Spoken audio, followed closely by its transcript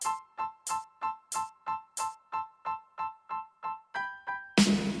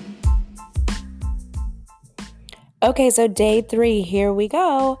Okay, so day 3, here we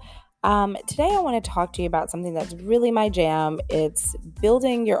go. Today I want to talk to you about something that's really my jam. It's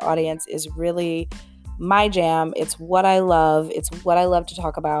building your audience is really my jam. It's what I love. It's what I love to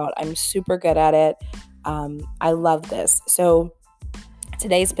talk about. I'm super good at it. I love this. So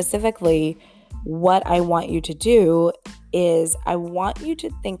today specifically, what I want you to do is I want you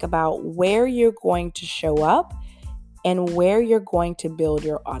to think about where you're going to show up and where you're going to build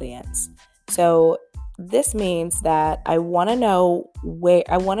your audience. So this means that I want to know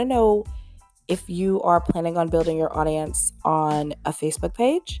if you are planning on building your audience on a Facebook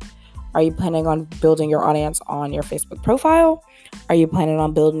page. Are you planning on building your audience on your Facebook profile? Are you planning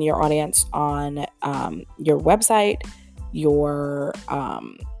on building your audience on your website, your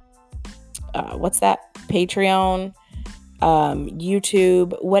Patreon,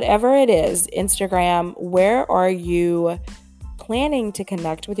 YouTube, whatever it is, Instagram? Where are you planning to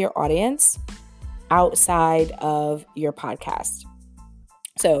connect with your audience outside of your podcast?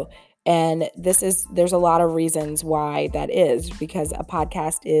 So, and there's a lot of reasons why that is, because a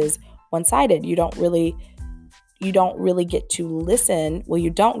podcast is one-sided. You don't really get to listen. Well, you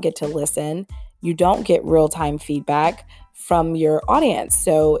don't get to listen. You don't get real-time feedback from your audience.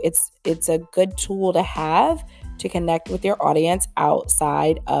 So it's a good tool to have to connect with your audience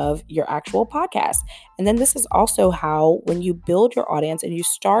outside of your actual podcast. And then this is also how, when you build your audience and you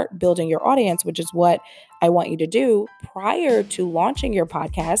start building your audience, which is what I want you to do prior to launching your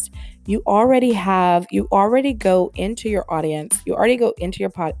podcast, you already go into your audience, you already go into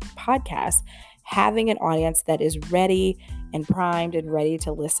your podcast having an audience that is ready and primed and ready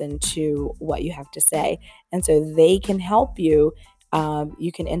to listen to what you have to say. And so they can help you.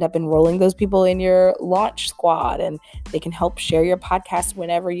 You can end up enrolling those people in your launch squad, and they can help share your podcast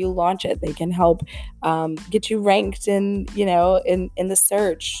whenever you launch it. They can help get you ranked in the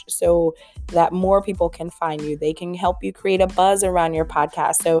search so that more people can find you. They can help you create a buzz around your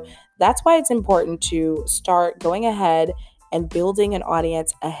podcast. So that's why it's important to start going ahead and building an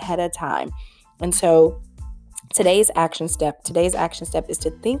audience ahead of time. And so today's action step is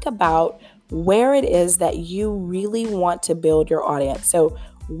to think about where it is that you really want to build your audience. So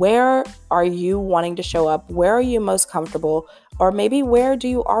where are you wanting to show up? Where are you most comfortable? Or maybe where do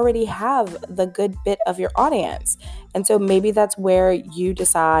you already have the good bit of your audience? And so maybe that's where you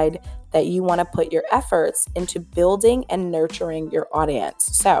decide that you want to put your efforts into building and nurturing your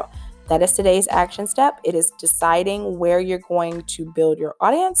audience. So that is today's action step. It is deciding where you're going to build your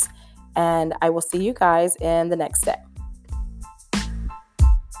audience. And I will see you guys in the next step.